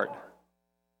Lord.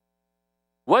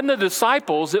 Wasn't the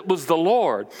disciples, it was the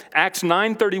Lord. Acts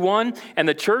 9:31, and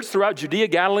the church throughout Judea,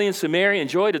 Galilee, and Samaria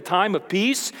enjoyed a time of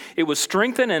peace. It was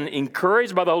strengthened and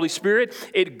encouraged by the Holy Spirit.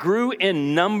 It grew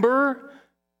in number.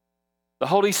 The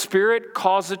Holy Spirit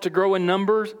caused it to grow in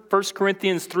number. 1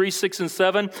 Corinthians 3:6 and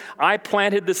 7. I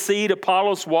planted the seed,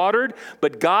 Apollos watered,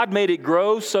 but God made it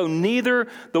grow. So neither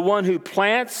the one who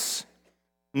plants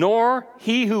nor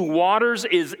he who waters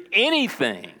is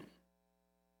anything,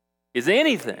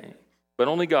 but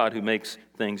only God who makes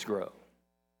things grow.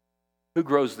 Who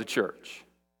grows the church?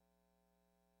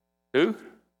 Who?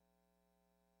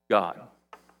 God.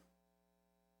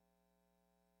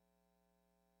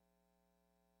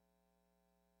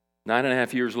 Nine and a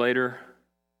half years later,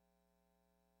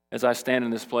 as I stand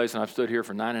in this place, and I've stood here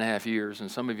for 9.5 years,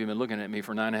 and some of you have been looking at me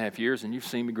for 9.5 years, and you've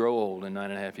seen me grow old in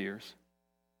 9.5 years.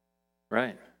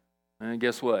 Right? And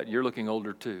guess what? You're looking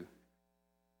older too.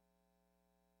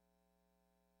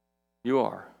 You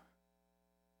are.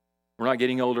 We're not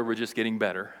getting older, we're just getting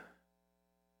better.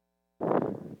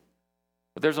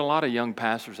 But there's a lot of young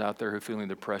pastors out there who are feeling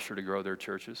the pressure to grow their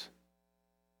churches.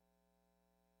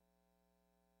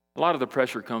 A lot of the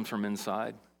pressure comes from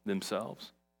inside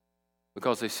themselves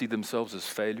because they see themselves as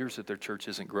failures, that their church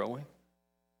isn't growing,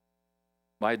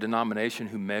 by a denomination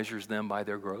who measures them by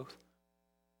their growth.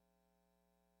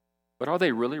 But are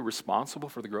they really responsible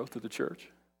for the growth of the church?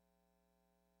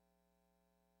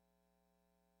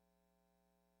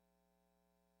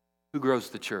 Who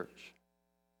grows the church?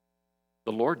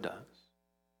 The Lord does.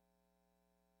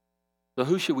 So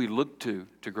who should we look to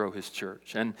grow his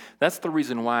church? And that's the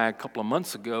reason why a couple of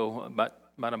months ago, about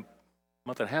a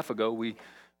month and a half ago, we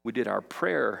did our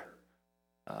prayer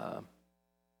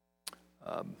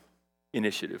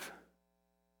initiative.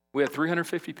 We had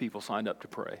 350 people signed up to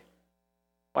pray.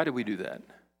 Why did we do that?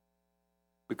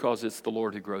 Because it's the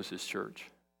Lord who grows his church.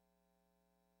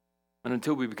 And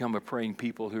until we become a praying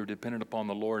people who are dependent upon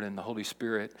the Lord and the Holy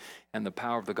Spirit and the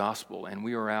power of the gospel, and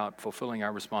we are out fulfilling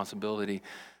our responsibility,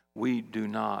 we do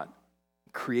not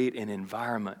create an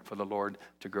environment for the Lord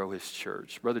to grow his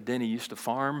church. Brother Denny used to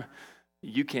farm.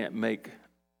 You can't make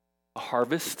a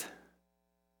harvest.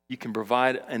 You can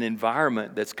provide an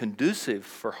environment that's conducive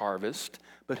for harvest,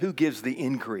 but who gives the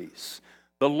increase?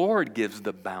 The Lord gives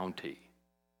the bounty.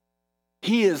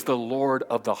 He is the Lord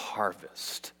of the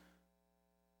harvest.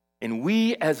 And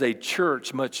we as a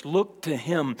church must look to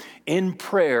him in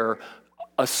prayer,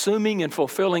 assuming and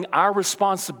fulfilling our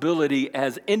responsibility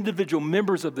as individual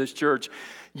members of this church,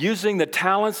 using the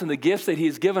talents and the gifts that he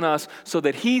has given us so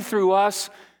that he through us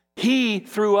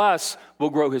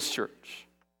will grow his church.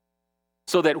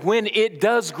 So that when it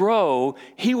does grow,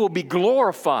 he will be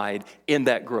glorified in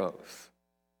that growth.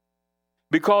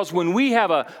 Because when we have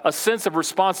a sense of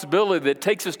responsibility that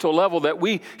takes us to a level that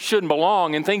we shouldn't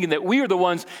belong and thinking that we are the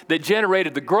ones that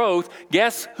generated the growth,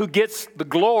 guess who gets the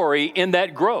glory in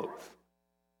that growth?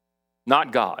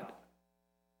 Not God.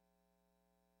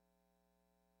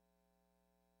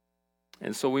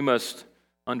 And so we must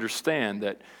understand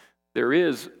that there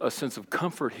is a sense of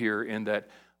comfort here in that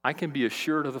I can be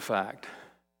assured of the fact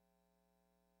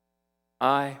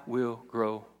I will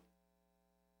grow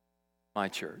my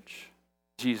church.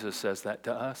 Jesus says that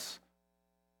to us.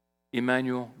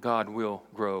 Immanuel, God will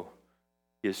grow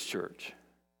his church.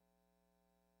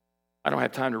 I don't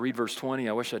have time to read verse 20.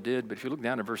 I wish I did, but if you look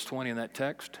down at verse 20 in that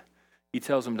text, he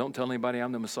tells them, don't tell anybody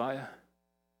I'm the Messiah.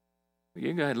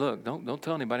 You go ahead, look, don't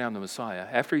tell anybody I'm the Messiah.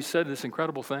 After he said this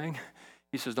incredible thing,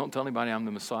 he says, don't tell anybody I'm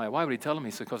the Messiah. Why would he tell them? He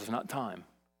said, because it's not time.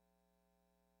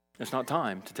 It's not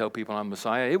time to tell people I'm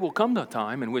Messiah. It will come to a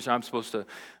time in which I'm supposed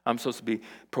to be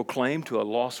proclaimed to a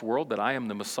lost world that I am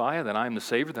the Messiah, that I am the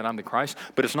Savior, that I'm the Christ.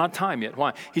 But it's not time yet.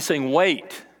 Why? He's saying,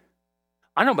 wait.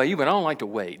 I don't know about you, but I don't like to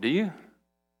wait. Do you?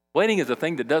 Waiting is a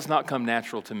thing that does not come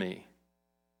natural to me.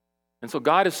 And so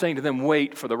God is saying to them,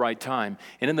 wait for the right time.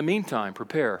 And in the meantime,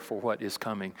 prepare for what is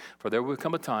coming. For there will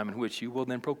come a time in which you will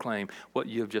then proclaim what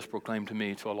you have just proclaimed to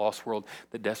me, to a lost world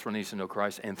that desperately needs to know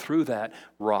Christ. And through that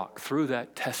rock, through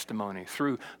that testimony,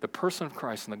 through the person of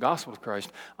Christ and the gospel of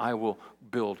Christ, I will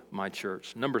build my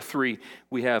church. Number 3,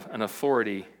 we have an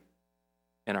authority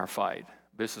in our fight.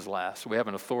 This is last. We have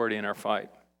an authority in our fight.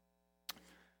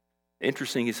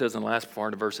 Interesting, he says in the last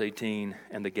part of verse 18,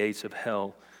 and the gates of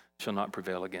hell shall not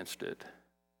prevail against it.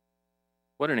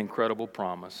 What an incredible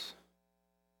promise.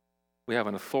 We have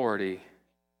an authority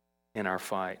in our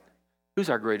fight. Who's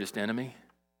our greatest enemy?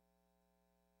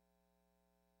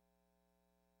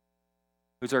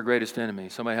 Who's our greatest enemy?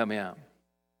 Somebody help me out.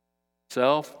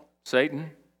 Self?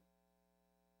 Satan?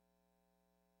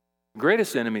 The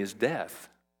greatest enemy is death.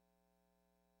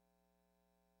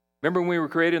 Remember when we were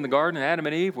created in the garden, Adam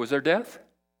and Eve? Was there death?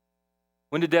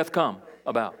 When did death come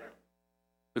about?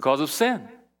 Because of sin.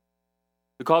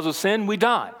 Because of sin, we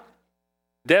die.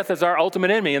 Death is our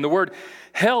ultimate enemy. And the word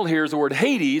hell here is the word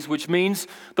Hades, which means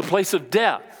the place of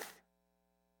death.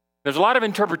 There's a lot of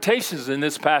interpretations in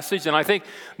this passage, and I think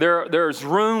there's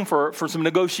room for some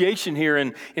negotiation here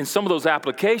in some of those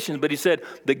applications. But he said,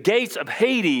 the gates of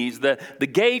Hades, the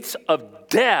gates of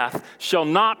death shall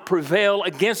not prevail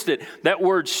against it. That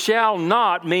word shall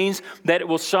not means that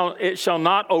it shall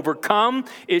not overcome,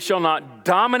 it shall not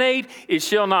dominate, it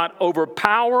shall not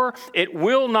overpower, it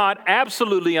will not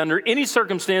absolutely under any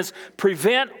circumstance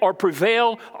prevent or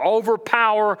prevail,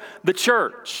 overpower the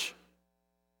church.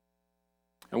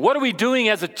 And what are we doing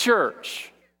as a church?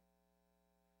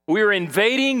 We are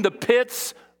invading the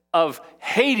pits of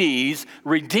Hades,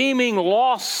 redeeming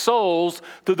lost souls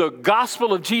through the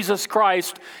gospel of Jesus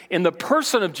Christ in the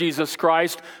person of Jesus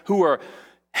Christ, who are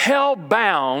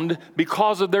hell-bound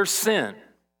because of their sin.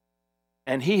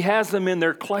 And he has them in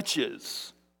their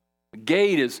clutches. The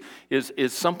gate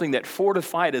is something that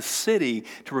fortified a city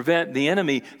to prevent the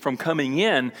enemy from coming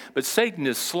in. But Satan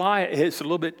is sly. It's a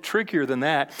little bit trickier than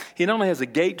that. He not only has a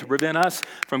gate to prevent us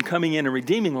from coming in and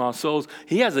redeeming lost souls,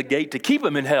 he has a gate to keep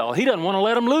them in hell. He doesn't want to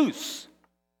let them loose.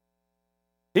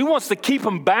 He wants to keep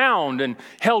them bound and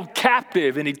held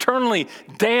captive and eternally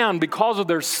damned because of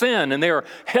their sin. And they are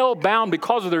held bound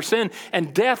because of their sin.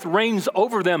 And death reigns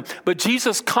over them. But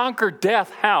Jesus conquered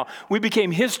death. How? We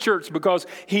became his church because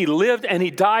he lived and he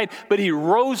died. But he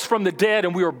rose from the dead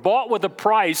and we were bought with a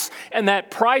price. And that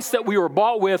price that we were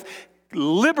bought with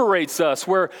liberates us,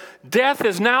 where death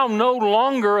is now no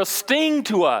longer a sting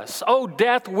to us. Oh,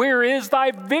 death, where is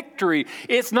thy victory?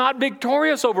 It's not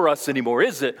victorious over us anymore,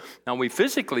 is it? Now, we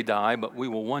physically die, but we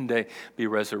will one day be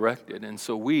resurrected. And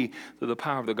so we, through the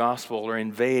power of the gospel, are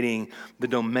invading the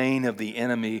domain of the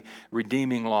enemy,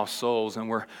 redeeming lost souls. And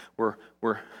we're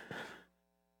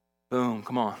boom,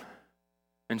 come on.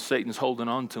 And Satan's holding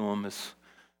on to them,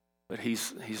 but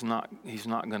he's not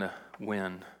going to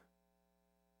win.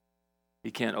 He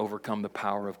can't overcome the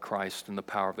power of Christ and the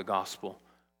power of the gospel.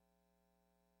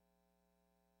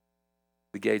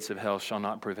 The gates of hell shall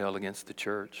not prevail against the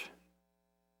church.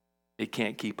 It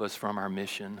can't keep us from our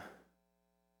mission.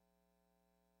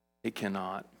 It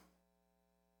cannot.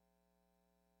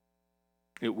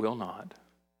 It will not.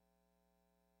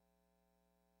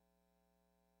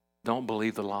 Don't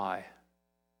believe the lie.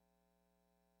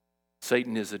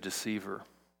 Satan is a deceiver.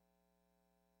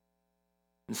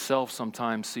 And self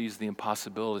sometimes sees the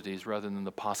impossibilities rather than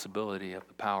the possibility of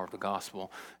the power of the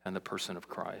gospel and the person of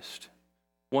Christ.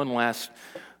 One last,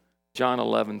 John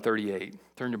 11:38.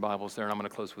 Turn your Bibles there, and I'm going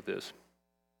to close with this.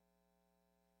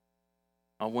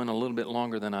 I went a little bit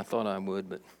longer than I thought I would,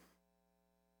 but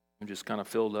I'm just kind of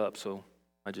filled up, so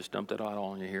I just dumped it out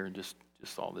on you here in just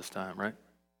all this time, right?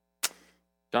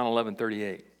 John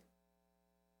 11:38.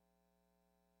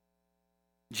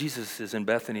 Jesus is in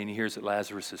Bethany, and he hears that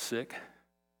Lazarus is sick.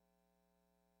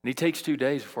 And he takes 2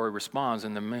 days before he responds.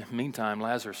 In the meantime,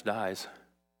 Lazarus dies.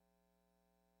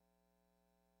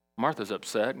 Martha's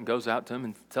upset and goes out to him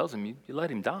and tells him, you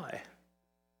let him die.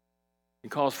 He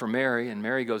calls for Mary, and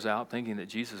Mary goes out thinking that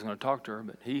Jesus is going to talk to her,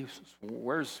 but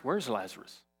where's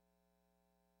Lazarus?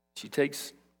 She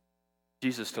takes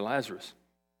Jesus to Lazarus.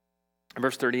 In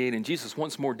verse 38, and Jesus,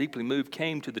 once more deeply moved,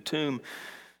 came to the tomb.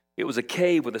 It was a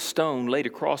cave with a stone laid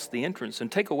across the entrance. And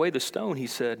take away the stone, he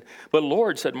said. But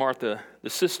Lord, said Martha, the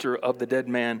sister of the dead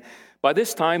man, by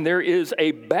this time there is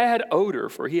a bad odor,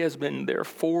 for he has been there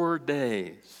 4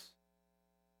 days.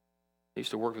 I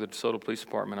used to work with the DeSoto Police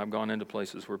Department. I've gone into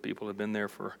places where people have been there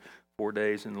for 4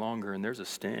 days and longer, and there's a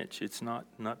stench. It's not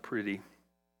pretty.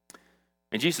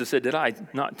 And Jesus said, did I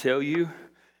not tell you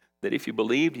that if you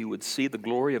believed, you would see the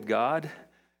glory of God?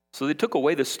 So they took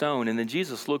away the stone, and then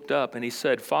Jesus looked up and he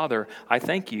said, Father, I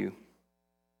thank you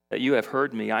that you have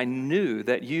heard me. I knew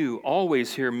that you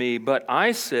always hear me, but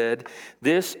I said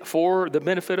this for the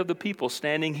benefit of the people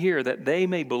standing here, that they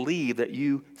may believe that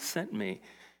you sent me.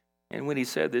 And when he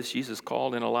said this, Jesus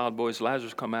called in a loud voice,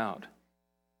 Lazarus, come out.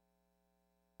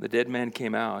 The dead man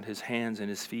came out, his hands and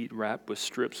his feet wrapped with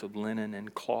strips of linen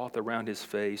and cloth around his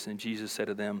face. And Jesus said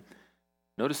to them,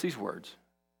 notice these words,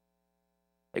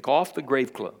 take off the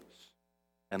grave clothes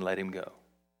and let him go.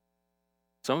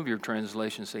 Some of your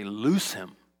translations say, loose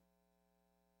him.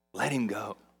 Let him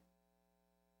go.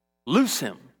 Loose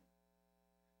him.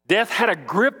 Death had a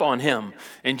grip on him,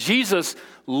 and Jesus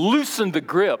loosened the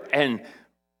grip and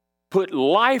put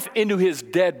life into his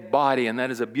dead body. And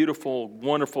that is a beautiful,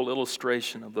 wonderful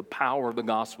illustration of the power of the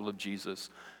gospel of Jesus.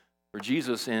 For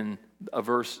Jesus, in a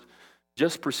verse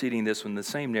just preceding this one, the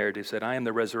same narrative said, I am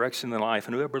the resurrection and the life,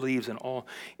 and whoever believes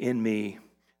in me,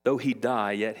 though he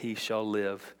die, yet he shall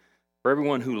live. For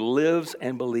everyone who lives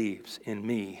and believes in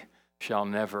me shall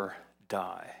never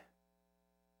die.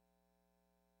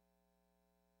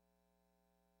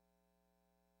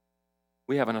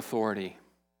 We have an authority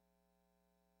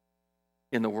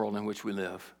in the world in which we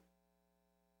live.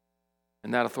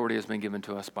 And that authority has been given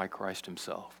to us by Christ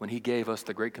himself. When he gave us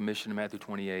the Great Commission in Matthew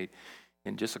 28,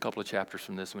 in just a couple of chapters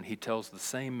from this, when he tells the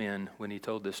same men, when he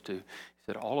told this to, he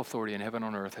said, all authority in heaven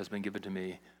and on earth has been given to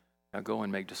me. Now go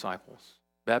and make disciples,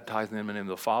 baptizing them in the name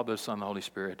of the Father, the Son, and the Holy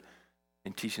Spirit,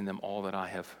 and teaching them all that I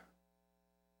have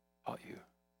taught you.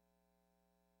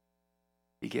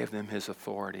 He gave them his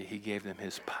authority. He gave them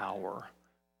his power.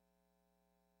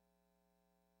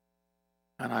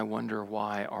 And I wonder,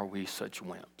 why are we such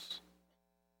wimps?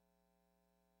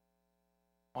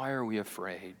 Why are we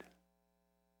afraid?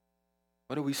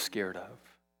 What are we scared of?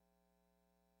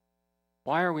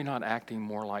 Why are we not acting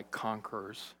more like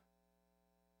conquerors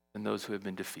than those who have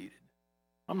been defeated?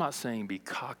 I'm not saying be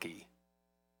cocky,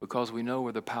 because we know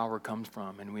where the power comes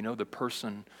from, and we know the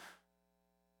person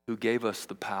who gave us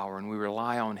the power, and we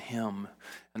rely on him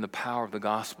and the power of the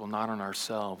gospel, not on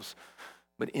ourselves.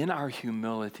 But in our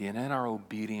humility and in our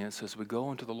obedience as we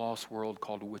go into the lost world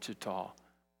called Wichita,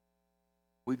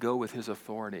 we go with his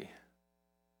authority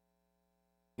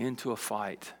into a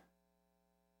fight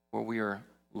where we are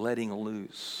letting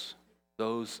loose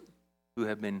those who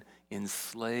have been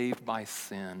enslaved by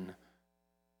sin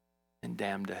and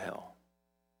damned to hell.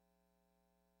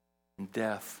 And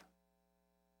death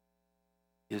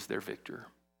is their victor.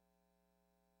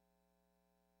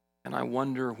 And I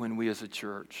wonder when we as a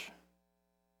church,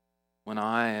 when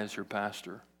I as your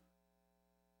pastor,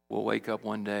 will wake up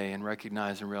one day and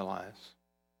recognize and realize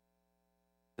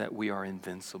that we are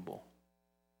invincible.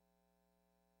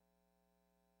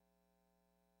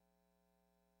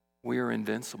 We are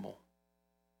invincible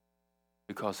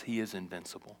because he is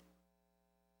invincible.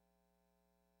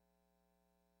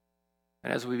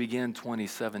 And as we begin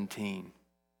 2017,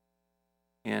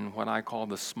 in what I call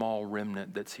the small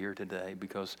remnant that's here today,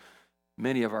 because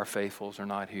many of our faithfuls are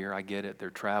not here. I get it. They're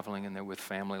traveling and they're with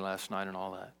family last night and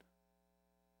all that.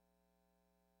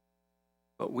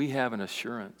 But we have an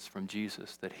assurance from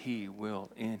Jesus that he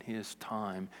will, in his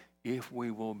time, if we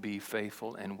will be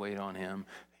faithful and wait on him,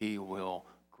 he will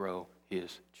grow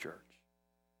his church.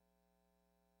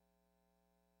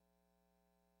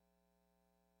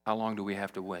 How long do we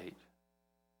have to wait?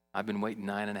 I've been waiting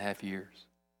 9.5 years.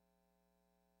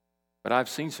 But I've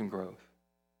seen some growth.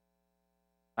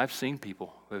 I've seen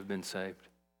people who have been saved.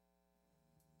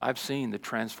 I've seen the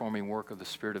transforming work of the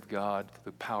Spirit of God,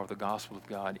 the power of the gospel of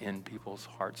God in people's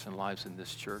hearts and lives in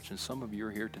this church. And some of you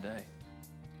are here today.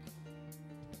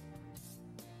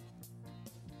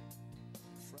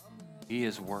 He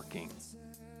is working.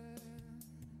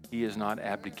 He has not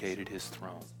abdicated his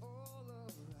throne.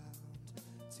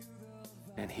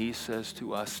 And he says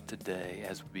to us today,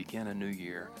 as we begin a new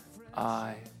year,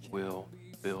 I will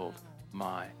build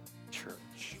my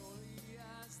church.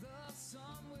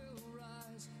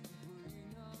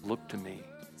 Look to me.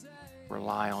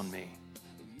 Rely on me.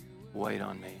 Wait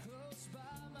on me.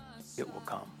 It will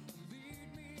come.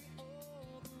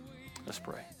 Let's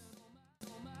pray.